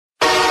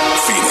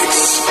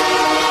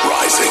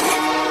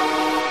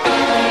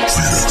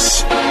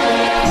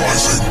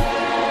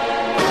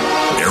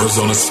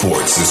Arizona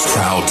Sports is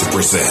proud to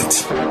present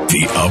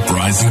the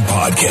Uprising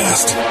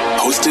Podcast,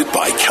 hosted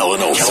by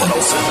Kellen Olson.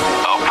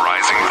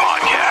 Uprising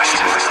Podcast.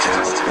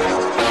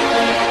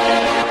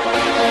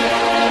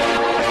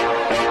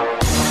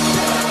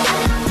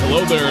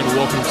 Hello there, and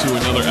welcome to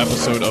another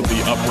episode of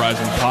the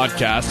Uprising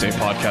Podcast, a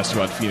podcast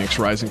about Phoenix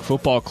Rising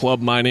Football Club.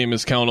 My name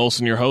is Kellen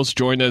Olson, your host,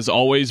 joined as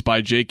always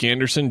by Jake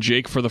Anderson.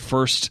 Jake, for the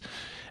first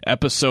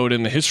episode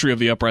in the history of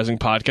the Uprising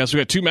Podcast,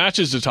 we got two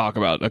matches to talk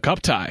about, a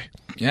cup tie.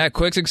 Yeah,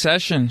 quick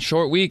succession,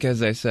 short week, as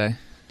they say.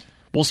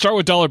 We'll start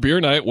with Dollar Beer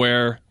Night,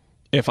 where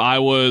if I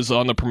was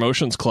on the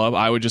promotions club,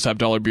 I would just have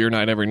Dollar Beer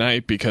Night every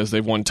night because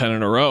they've won 10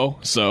 in a row.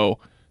 So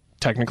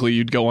technically,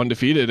 you'd go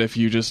undefeated if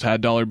you just had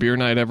Dollar Beer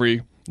Night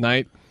every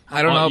night.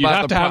 I don't know you'd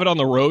about have to have it on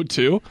the road,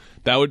 too.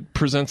 That would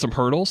present some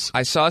hurdles.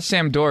 I saw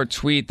Sam Dorr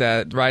tweet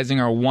that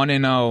Rising are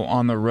 1-0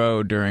 on the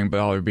road during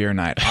Dollar Beer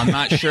Night. I'm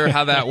not sure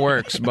how that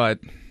works, but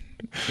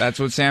that's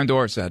what Sam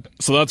Dorr said.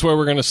 So that's where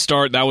we're going to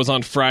start. That was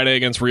on Friday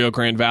against Rio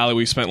Grande Valley.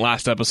 We spent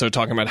last episode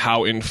talking about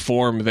how in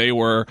form they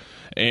were,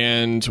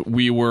 and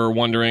we were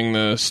wondering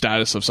the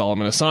status of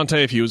Solomon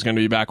Asante, if he was going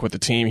to be back with the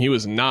team. He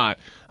was not,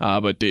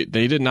 but they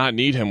did not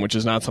need him, which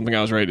is not something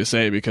I was ready to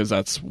say because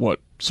that's what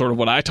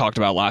I talked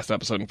about last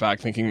episode, in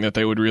fact, thinking that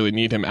they would really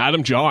need him.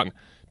 Adam John,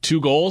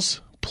 2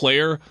 goals,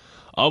 player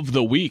of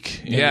the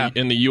week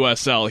in the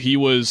USL.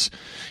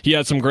 He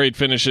had some great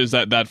finishes.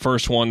 That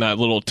first one, that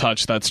little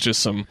touch, that's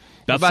just some.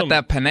 How about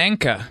that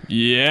Panenka?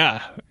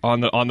 Yeah, on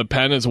the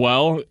pen as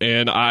well.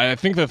 And I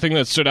think the thing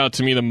that stood out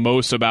to me the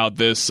most about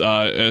this,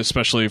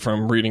 especially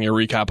from reading a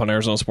recap on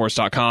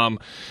ArizonaSports.com,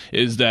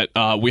 is that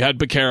we had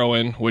Baquero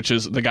in, which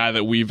is the guy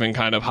that we've been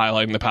kind of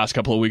highlighting the past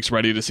couple of weeks,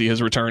 ready to see his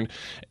return,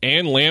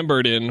 and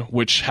Lambert in,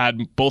 which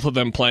had both of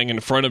them playing in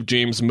front of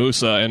James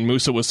Musa. And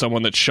Musa was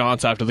someone that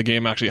Shantz after the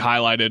game actually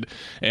highlighted,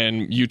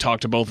 and you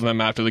talked to both of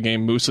them after the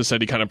game. Musa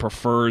said he kind of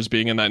prefers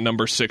being in that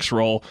number 6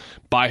 role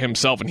by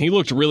himself, and he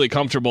looked really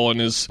comfortable.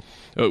 And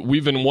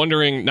we've been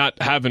wondering, but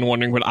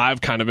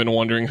I've kind of been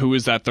wondering who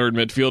is that third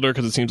midfielder,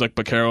 because it seems like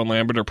Baquero and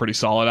Lambert are pretty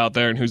solid out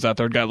there, and who's that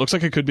third guy? It looks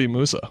like it could be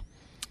Musa.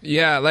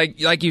 Yeah,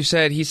 like you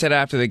said, he said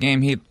after the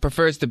game he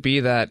prefers to be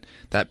that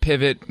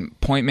pivot,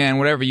 point man,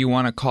 whatever you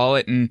want to call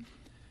it. And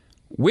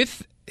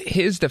with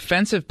his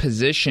defensive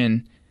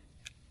position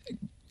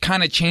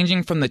kind of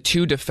changing from the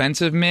 2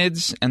 defensive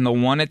mids and the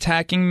 1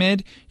 attacking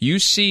mid, you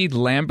see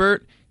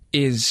Lambert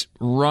is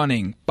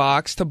running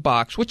box to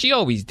box, which he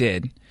always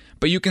did.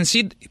 But you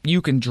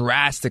can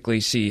drastically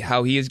see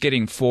how he is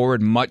getting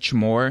forward much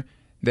more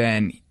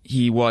than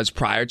he was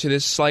prior to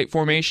this slight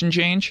formation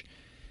change.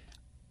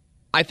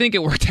 I think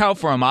it worked out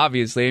for him,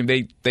 obviously.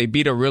 They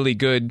beat a really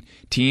good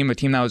team, a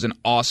team that was in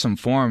awesome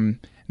form.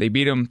 They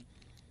beat him,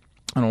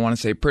 I don't want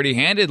to say pretty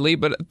handedly,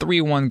 but a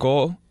 3-1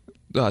 goal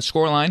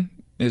scoreline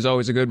is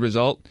always a good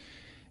result.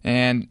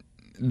 And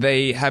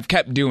they have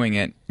kept doing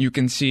it. You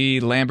can see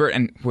Lambert,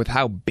 and with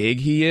how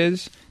big he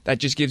is, that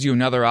just gives you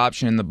another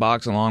option in the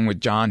box along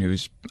with John,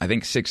 who's, I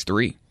think,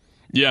 6'3".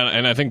 Yeah,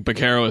 and I think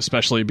Baquero,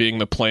 especially being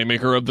the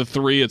playmaker of the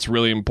 3, it's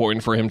really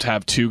important for him to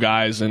have 2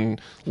 guys, and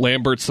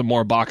Lambert's the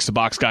more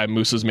box-to-box guy.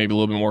 Musa's maybe a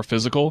little bit more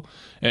physical,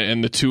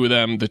 and the two of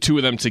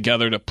them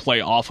together to play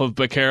off of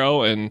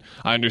Baquero, and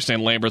I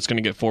understand Lambert's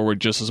going to get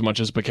forward just as much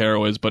as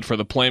Baquero is, but for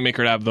the playmaker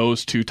to have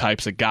those 2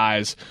 types of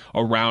guys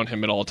around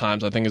him at all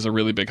times, I think is a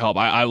really big help.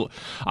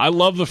 I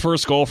love the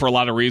first goal for a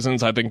lot of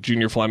reasons. I think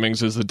Junior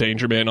Flemings is the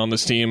danger man on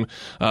this team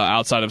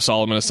outside of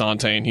Solomon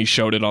Asante, and he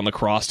showed it on the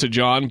cross to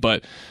John,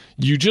 but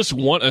you just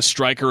want a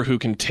striker who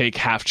can take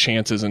half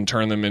chances and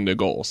turn them into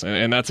goals.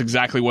 And that's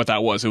exactly what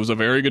that was. It was a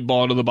very good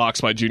ball into the box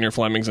by Junior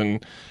Flemings,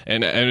 and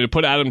it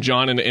put Adam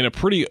John in a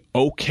pretty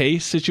okay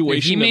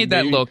situation. He made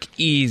that look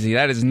easy.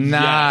 That is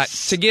not...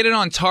 Yes. To get it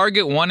on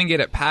target, 1, and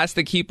get it past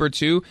the keeper,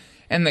 2.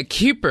 And the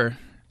keeper...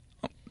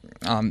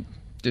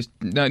 just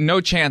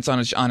no chance on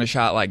a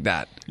shot like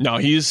that. No,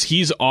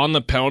 he's on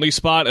the penalty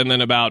spot and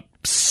then about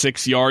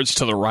 6 yards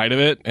to the right of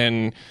it,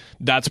 and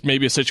that's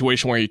maybe a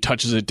situation where he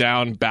touches it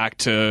down back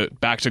to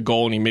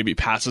goal and he maybe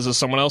passes to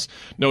someone else.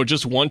 No,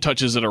 just one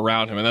touches it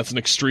around him, and that's an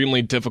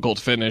extremely difficult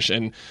finish.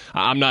 And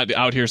I'm not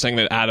out here saying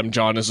that Adam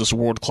John is this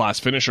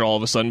world-class finisher all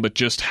of a sudden, but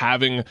just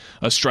having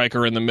a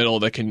striker in the middle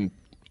that can,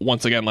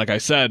 once again, like I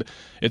said,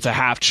 it's a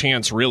half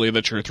chance really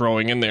that you're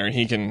throwing in there, and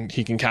he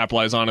can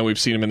capitalize on it. We've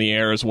seen him in the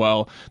air as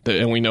well,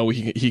 and we know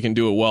he can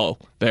do it well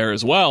there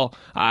as well.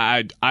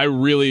 I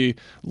really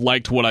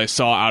liked what I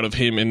saw out of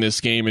him in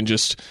this game, and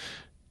just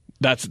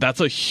that's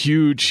a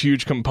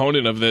huge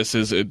component of this.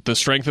 Is the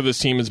strength of this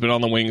team has been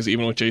on the wings,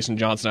 even with Jason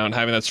Johnson out, and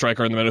having that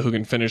striker in the middle who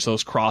can finish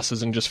those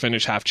crosses and just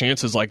finish half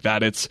chances like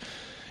that. It's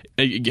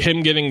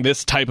him getting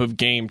this type of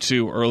game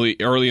too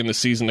early in the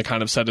season to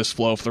kind of set his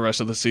flow for the rest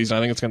of the season.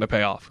 I think it's going to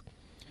pay off.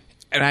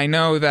 And I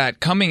know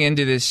that coming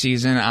into this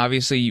season,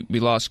 obviously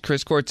we lost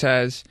Chris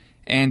Cortez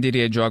and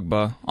Didier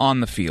Drogba on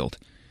the field.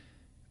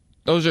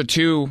 Those are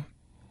 2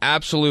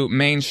 absolute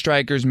main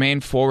strikers,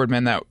 main forward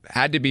men that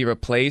had to be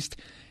replaced.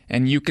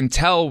 And you can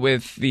tell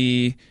with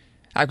the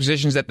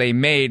acquisitions that they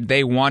made,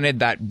 they wanted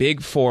that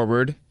big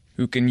forward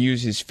who can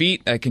use his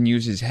feet, that can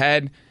use his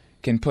head,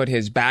 can put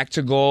his back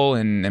to goal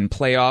and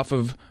play off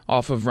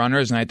of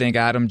runners. And I think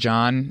Adam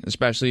John,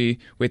 especially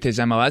with his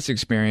MLS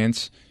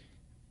experience,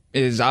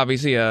 is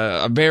obviously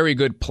a very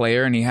good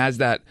player, and he has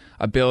that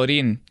ability.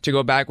 And to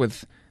go back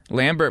with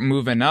Lambert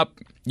moving up,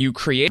 you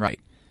create right.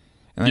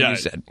 And like you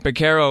said,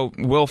 Baquero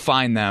will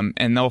find them,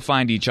 and they'll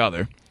find each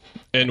other.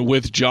 And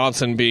with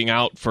Johnson being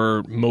out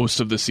for most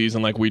of the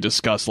season, like we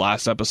discussed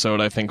last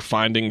episode, I think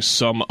finding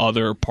some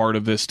other part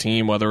of this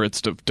team, whether it's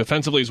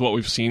defensively is what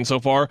we've seen so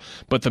far,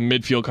 but the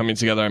midfield coming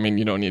together, I mean,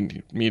 you don't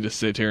need me to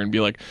sit here and be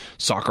like,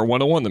 soccer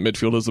 101, the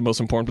midfield is the most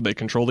important, but they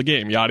control the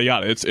game, yada,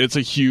 yada. It's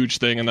a huge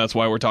thing, and that's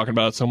why we're talking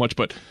about it so much.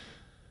 But,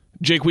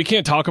 Jake, we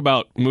can't talk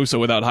about Musa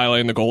without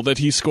highlighting the goal that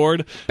he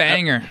scored.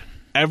 Banger.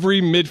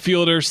 Every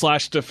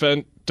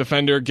midfielder /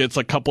 defender gets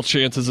a couple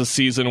chances a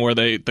season where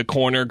the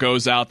corner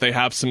goes out, they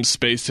have some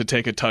space to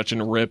take a touch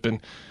and rip, and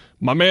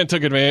my man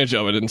took advantage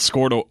of it and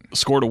scored a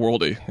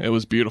worldie. It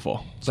was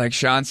beautiful. It's like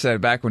Sean said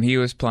back when he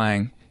was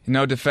playing,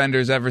 no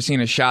defender's ever seen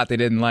a shot they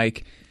didn't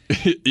like.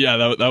 Yeah,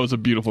 that was a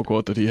beautiful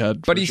quote that he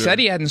had. But he said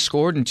he hadn't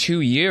scored in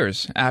 2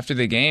 years after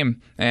the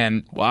game,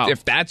 and wow.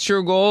 If that's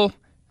your goal,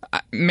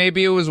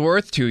 maybe it was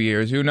worth 2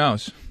 years. Who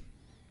knows?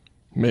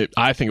 Maybe,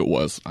 I think it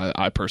was.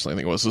 I personally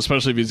think it was,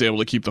 especially if he's able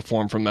to keep the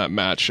form from that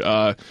match.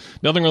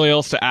 Nothing really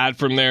else to add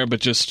from there, but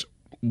just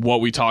what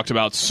we talked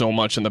about so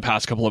much in the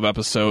past couple of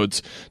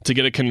episodes. To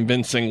get a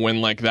convincing win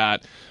like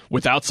that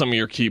without some of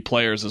your key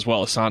players as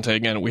well. Asante,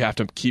 again, we have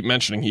to keep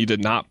mentioning he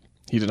did not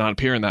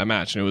appear in that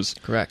match, and it was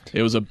correct.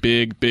 It was a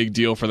big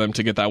deal for them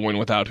to get that win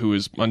without who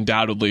is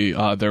undoubtedly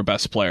their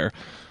best player.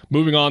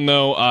 Moving on,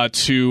 though,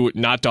 to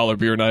not Dollar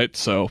Beer Night,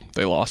 so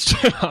they lost.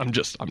 I'm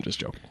just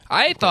joking.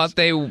 I thought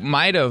they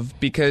might have,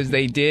 because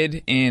they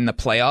did in the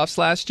playoffs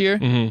last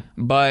year,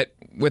 but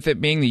with it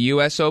being the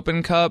U.S.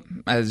 Open Cup,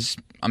 as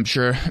I'm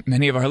sure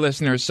many of our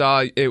listeners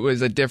saw, it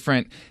was a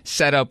different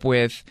setup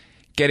with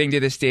getting to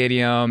the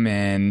stadium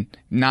and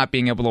not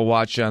being able to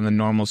watch on the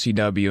normal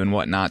CW and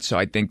whatnot, so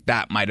I think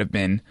that might have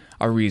been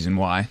a reason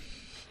why.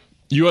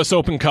 U.S.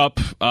 Open Cup,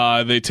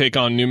 they take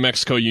on New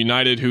Mexico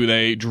United, who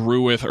they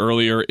drew with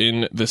earlier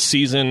in the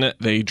season.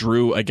 They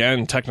drew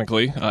again,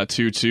 technically,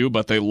 2-2,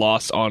 but they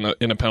lost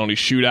in a penalty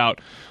shootout,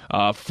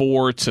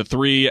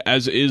 4-3.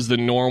 As is the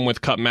norm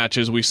with cup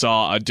matches, we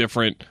saw a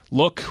different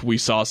look. We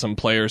saw some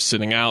players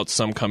sitting out,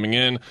 some coming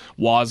in.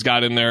 Waz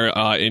got in there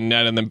in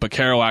net, and then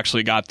Baquero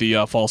actually got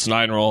the false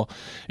 9 roll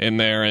in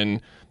there. And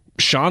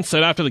Sean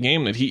said after the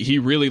game that he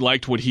really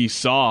liked what he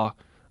saw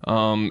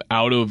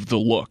out of the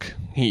look.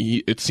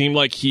 It seemed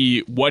like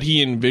what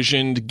he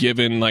envisioned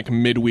given like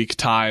midweek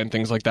tie and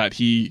things like that,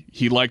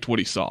 he liked what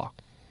he saw.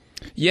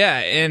 Yeah,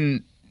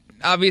 and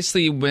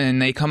obviously when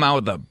they come out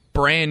with a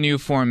brand new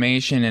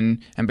formation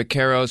and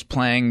Baquero's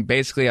playing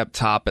basically up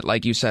top at,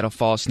 like you said, a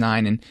false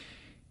 9, and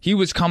he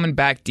was coming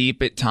back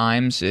deep at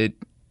times. It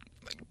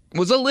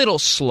was a little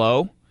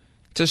slow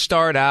to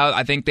start out.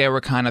 I think they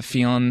were kind of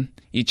feeling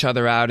each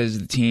other out as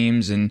the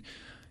teams, and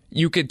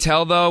you could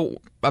tell though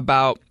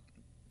about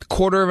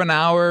quarter of an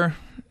hour,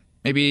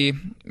 maybe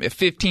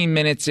 15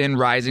 minutes in,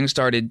 Rising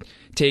started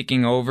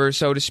taking over,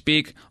 so to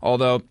speak,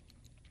 although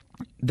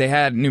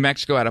New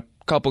Mexico had a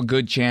couple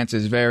good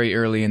chances very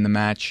early in the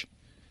match.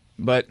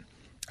 But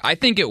I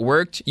think it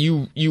worked.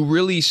 You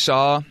really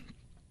saw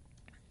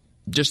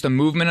just the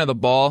movement of the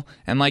ball,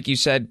 and like you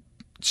said,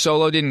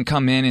 Solo didn't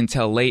come in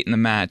until late in the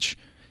match.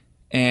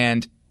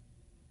 And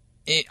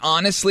it,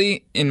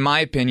 honestly, in my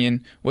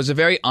opinion, was a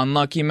very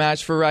unlucky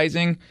match for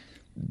Rising.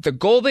 The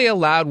goal they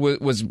allowed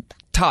was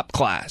top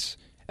class.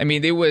 I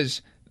mean, it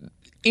was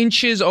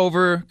inches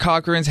over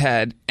Cochran's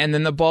head, and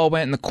then the ball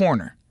went in the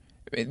corner.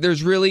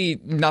 There's really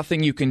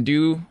nothing you can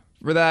do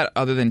for that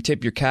other than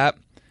tip your cap.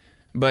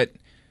 But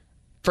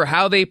for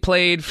how they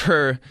played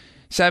for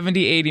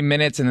 70, 80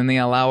 minutes, and then they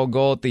allow a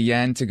goal at the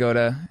end to go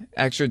to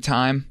extra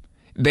time,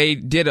 they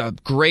did a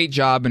great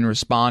job in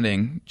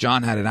responding.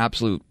 John had an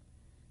absolute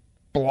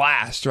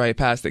blast right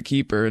past the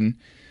keeper, and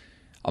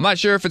I'm not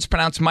sure if it's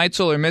pronounced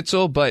Meitzel or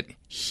Mitzel, but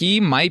he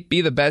might be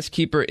the best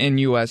keeper in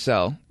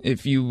USL.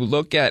 If you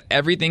look at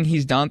everything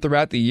he's done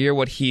throughout the year,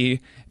 what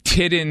he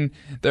did in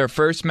their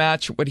first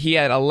match, what he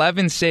had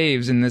 11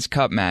 saves in this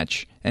cup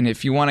match. And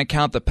if you want to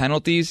count the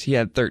penalties, he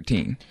had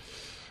 13.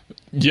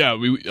 Yeah,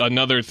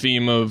 another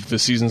theme of the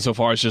season so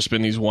far has just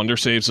been these wonder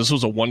saves. This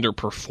was a wonder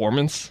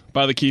performance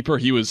by the keeper.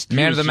 He was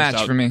man of the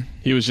match for me.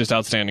 He was just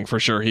outstanding for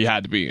sure. He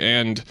had to be.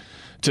 And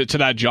to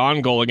that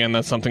John goal, again,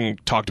 that's something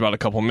talked about a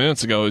couple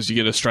minutes ago, is you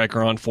get a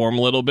striker on form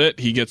a little bit.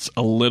 He gets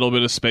a little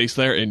bit of space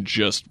there and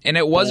just And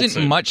it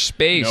wasn't much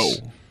space.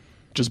 No,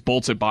 just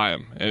bolts it by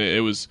him. And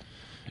it was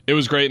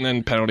great. And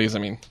then penalties, I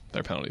mean,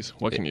 they're penalties.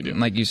 What can you do?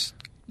 Like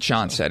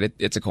Sean said,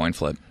 it's a coin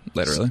flip,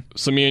 literally.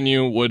 So me and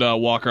you would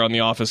walk around the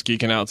office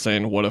geeking out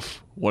saying, what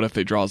if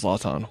they draw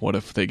Zlatan? What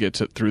if they get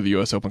through the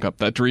U.S. Open Cup?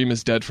 That dream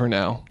is dead for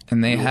now.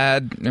 And they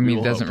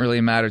it doesn't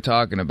really matter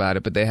talking about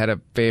it, but they had a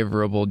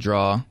favorable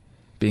draw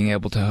being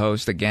able to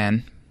host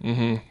again.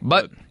 Mm-hmm.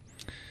 But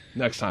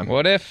next time.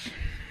 What if?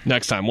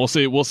 Next time. We'll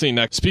see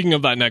next. Speaking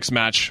of that next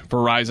match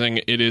for Rising,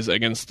 it is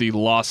against the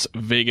Las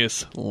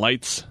Vegas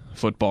Lights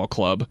Football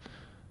Club.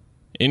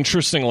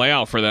 Interesting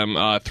layout for them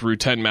through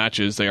 10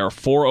 matches. They are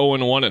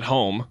 4-0-1 at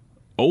home,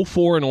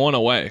 0-4-1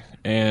 away.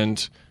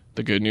 And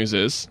the good news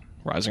is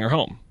Rising are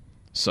home.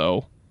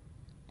 So,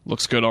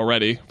 looks good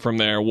already from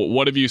there.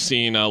 What have you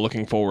seen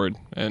looking forward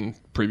and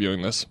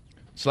previewing this?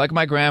 So like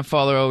my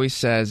grandfather always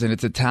says, and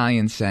it's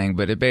Italian saying,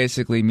 but it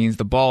basically means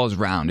the ball is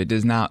round. It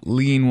does not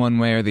lean one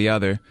way or the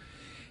other.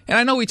 And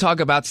I know we talk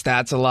about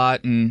stats a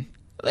lot, and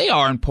they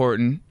are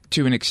important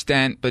to an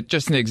extent, but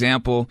just an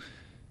example,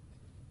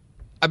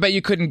 I bet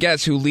you couldn't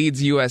guess who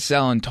leads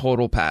USL in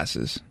total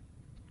passes.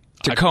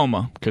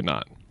 Tacoma. I could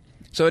not.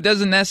 So it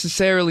doesn't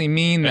necessarily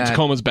mean that...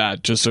 Tacoma's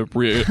bad, just to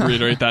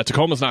reiterate that.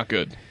 Tacoma's not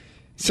good.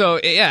 So,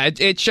 yeah,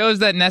 it shows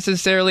that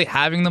necessarily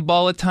having the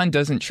ball a ton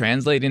doesn't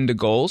translate into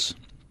goals.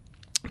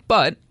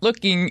 But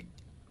looking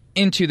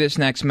into this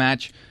next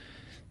match,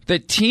 the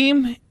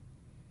team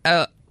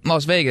at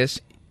Las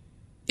Vegas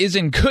is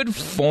in good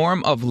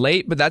form of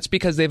late, but that's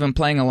because they've been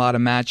playing a lot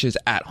of matches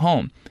at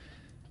home.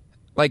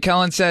 Like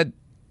Kellen said,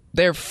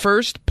 their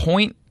first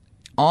point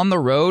on the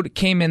road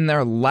came in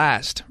their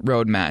last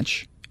road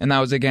match, and that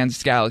was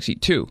against Galaxy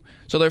 2.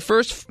 So their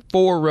first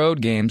 4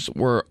 road games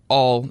were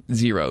all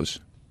zeros.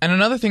 And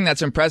another thing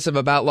that's impressive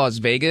about Las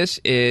Vegas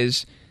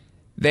is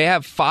they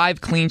have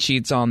 5 clean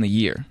sheets on the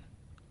year,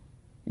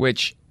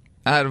 which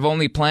out of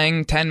only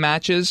playing 10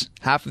 matches,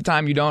 half the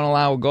time you don't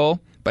allow a goal.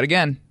 But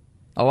again,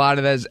 a lot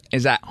of it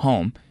is at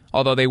home,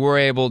 although they were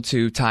able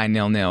to tie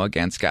 0-0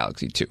 against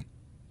Galaxy 2.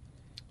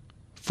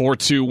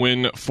 4-2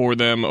 win for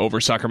them over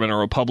Sacramento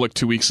Republic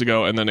 2 weeks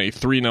ago, and then a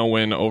 3-0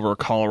 win over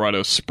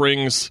Colorado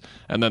Springs,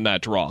 and then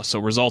that draw. So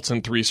results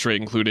in 3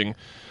 straight, including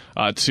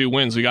 2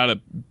 wins. We got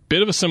a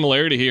bit of a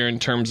similarity here in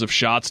terms of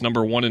shots,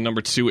 number 1 and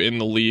number 2 in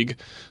the league.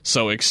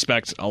 So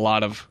expect a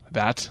lot of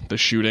that, the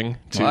shooting.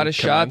 A lot of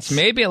shots,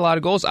 maybe a lot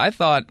of goals. I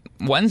thought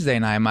Wednesday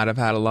night might have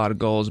had a lot of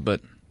goals,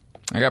 but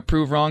I got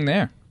proved wrong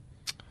there.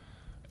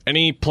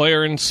 Any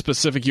player in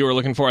specific you were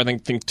looking for? I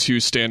think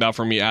 2 stand out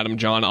for me. Adam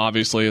John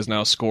obviously has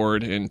now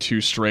scored in 2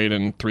 straight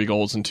and 3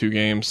 goals in 2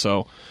 games.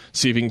 So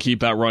see if he can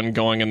keep that run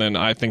going. And then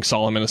I think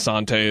Solomon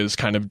Asante is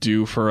kind of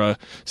due for a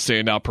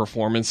standout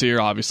performance here.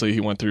 Obviously, he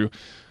went through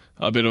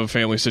a bit of a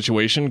family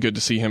situation. Good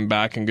to see him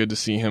back and good to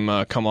see him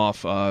come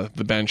off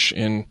the bench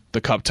in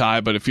the cup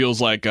tie. But it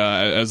feels like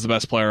as the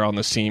best player on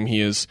this team,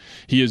 he is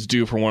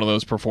due for one of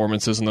those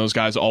performances. And those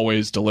guys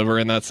always deliver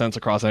in that sense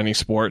across any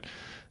sport.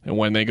 And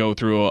when they go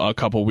through a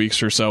couple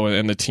weeks or so,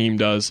 and the team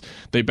does,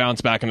 they bounce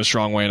back in a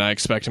strong way, and I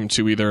expect him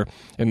to either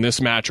in this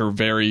match or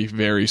very,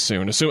 very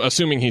soon,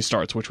 assuming he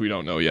starts, which we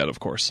don't know yet, of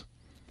course.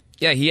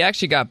 Yeah, he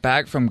actually got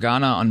back from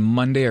Ghana on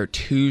Monday or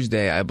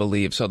Tuesday, I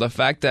believe. So the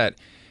fact that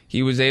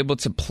he was able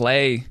to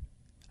play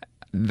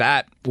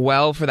that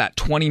well for that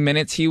 20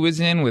 minutes he was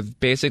in with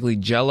basically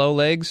jello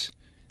legs,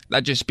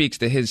 that just speaks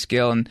to his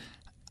skill, and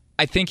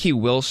I think he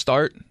will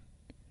start.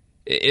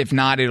 If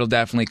not, it'll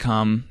definitely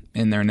come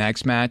in their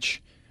next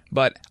match.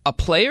 But a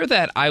player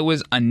that I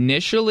was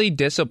initially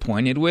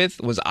disappointed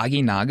with was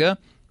Aguinaga.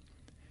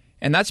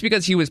 And that's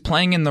because he was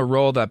playing in the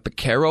role that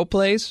Baquero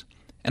plays.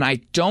 And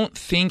I don't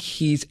think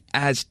he's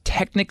as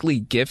technically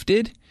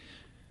gifted.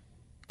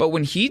 But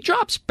when he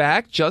drops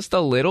back just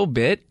a little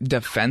bit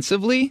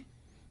defensively,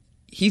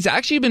 he's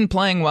actually been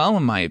playing well,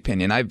 in my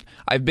opinion.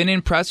 I've been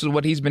impressed with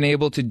what he's been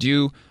able to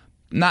do,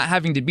 not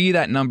having to be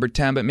that number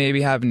 10, but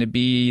maybe having to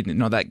be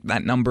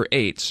that number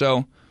 8.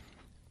 So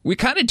we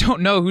kind of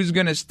don't know who's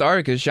going to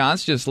start because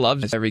Shantz just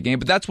loves this every game.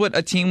 But that's what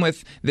a team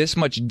with this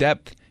much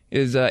depth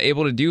is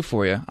able to do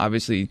for you.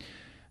 Obviously,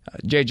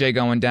 JJ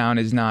going down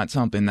is not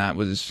something that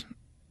was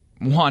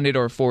wanted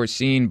or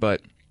foreseen,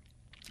 but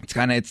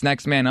it's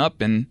next man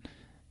up, and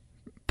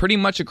pretty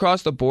much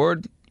across the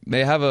board,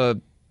 they have a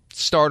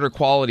starter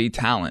quality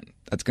talent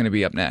that's going to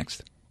be up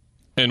next.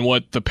 And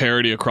what the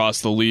parity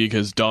across the league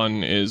has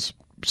done is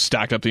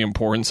stacked up the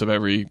importance of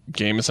every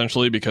game,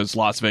 essentially, because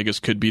Las Vegas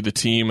could be the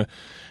team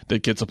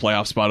that gets a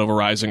playoff spot over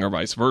Rising or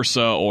vice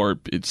versa, or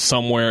it's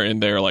somewhere in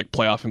there, like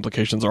playoff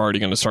implications are already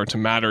going to start to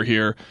matter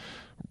here.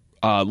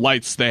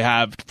 Lights, they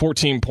have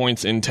 14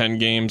 points in 10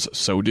 games,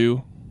 so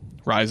do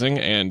Rising,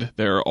 and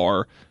there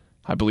are,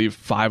 I believe,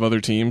 5 other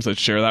teams that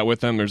share that with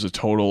them. There's a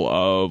total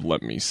of,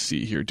 let me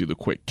see here, do the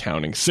quick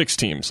counting, 6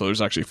 teams. So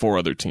there's actually 4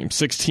 other teams.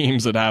 6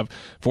 teams that have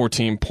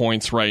 14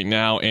 points right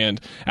now.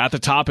 And at the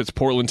top, it's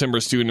Portland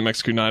Timbers 2 and New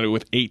Mexico United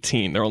with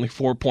 18. They're only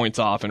 4 points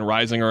off, and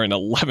Rising are in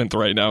 11th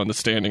right now in the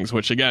standings,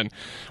 which, again,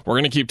 we're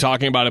going to keep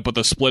talking about it, but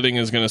the splitting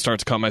is going to start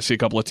to come. I see a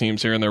couple of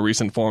teams here in their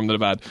recent form that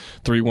have had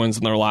 3 wins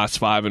in their last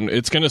 5, and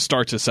it's going to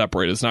start to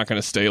separate. It's not going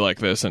to stay like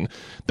this, and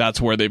that's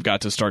where they've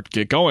got to start to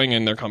get going,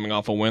 and they're coming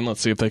off a win.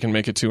 Let's see if they can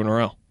make it 2 in a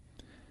row.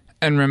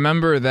 And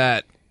remember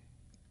that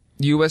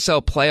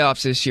USL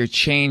playoffs this year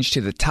changed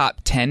to the top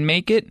 10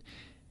 make it.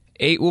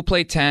 8 will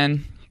play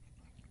 10.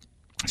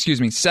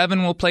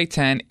 7 will play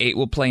 10, 8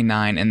 will play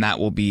 9, and that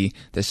will be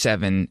the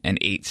 7 and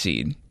 8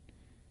 seed.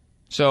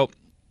 So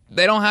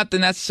they don't have to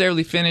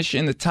necessarily finish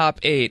in the top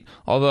 8,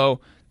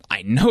 although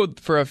I know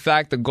for a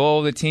fact the goal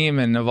of the team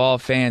and of all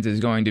fans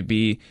is going to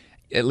be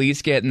at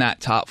least getting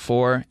that top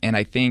 4. And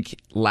I think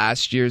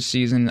last year's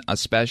season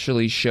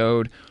especially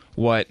showed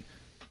what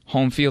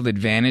home field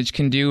advantage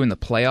can do in the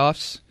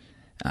playoffs.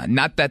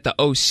 Not that the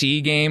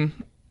OC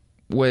game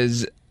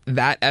was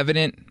that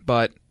evident,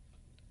 but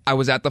I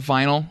was at the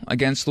final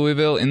against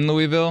Louisville in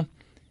Louisville,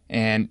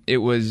 and it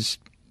was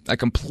a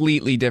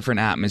completely different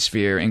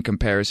atmosphere in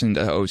comparison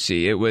to OC.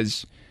 It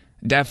was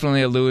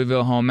definitely a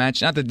Louisville home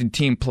match. Not that the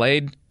team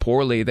played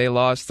poorly. They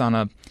lost on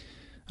a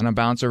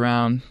bounce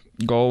around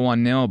goal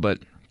 1-0, but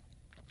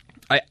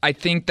I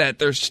think that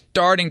they're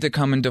starting to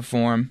come into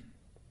form.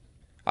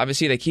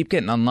 Obviously, they keep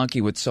getting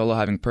unlucky with Solo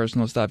having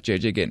personal stuff,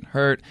 JJ getting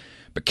hurt,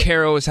 but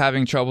Caro is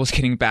having troubles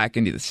getting back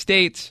into the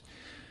States.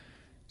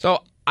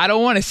 So I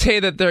don't want to say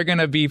that they're going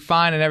to be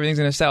fine and everything's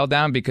going to settle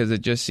down, because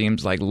it just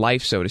seems like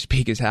life, so to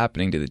speak, is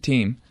happening to the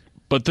team.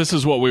 But this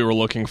is what we were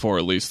looking for,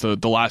 at least. The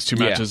last 2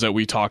 matches that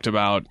we talked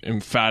about,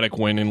 emphatic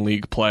win in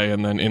league play,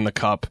 and then in the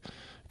cup,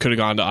 could have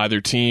gone to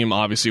either team,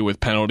 obviously with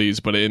penalties.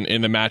 But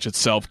in the match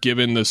itself,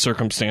 given the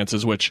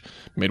circumstances, which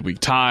midweek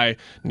tie,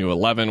 new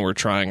 11, we're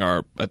trying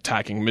our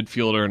attacking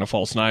midfielder in a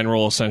false 9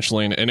 role,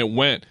 essentially, and it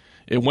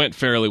went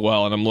fairly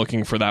well, and I'm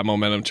looking for that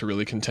momentum to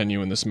really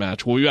continue in this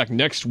match. We'll be back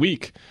next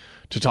week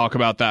to talk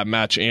about that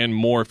match and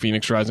more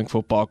Phoenix Rising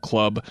Football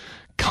Club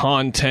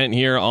content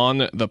here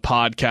on the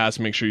podcast.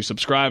 Make sure you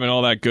subscribe and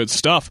all that good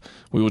stuff.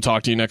 We will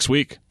talk to you next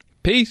week.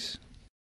 Peace.